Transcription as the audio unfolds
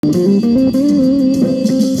Esta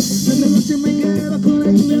noche me quedo con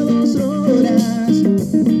la lluvia 2 horas,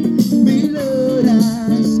 1000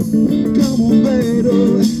 horas, como un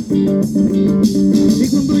perro. Y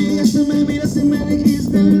cuando llegaste me miras y me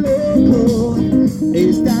dijiste loco,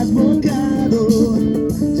 estás mojado,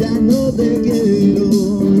 ya no te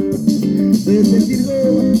quiero. De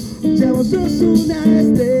sentirlo, ya vos sos una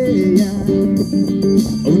estrella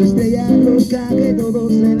loca que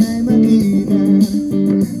todos se la imaginan.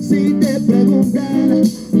 Si te preguntan,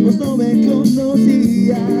 vos no me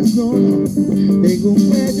conocías, no, no. Tengo un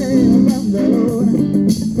cuello pantalón,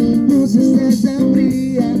 no se está tan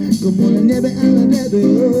fría como la nieve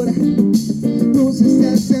alrededor. No se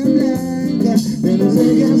está tan blanca, ya no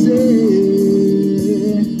sé qué hacer.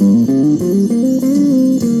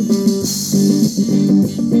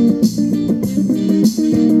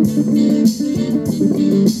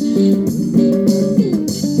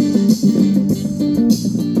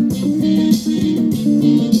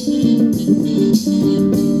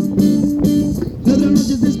 La otra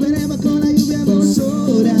noche te esperaba con la lluvia 2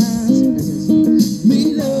 horas,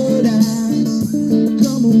 1000 horas,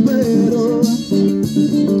 como un perro.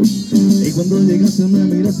 Y cuando llegaste me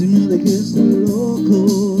miras y me dijiste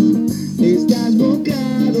loco, estás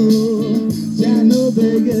bocado, ya no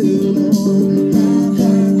te quiero.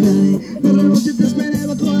 La otra noche te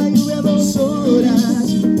esperaba con la lluvia 2 horas,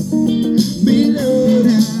 1000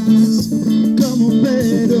 horas, como un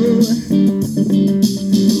perro.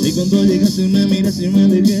 Y cuando llegaste me miras y me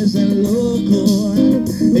dijiste loco.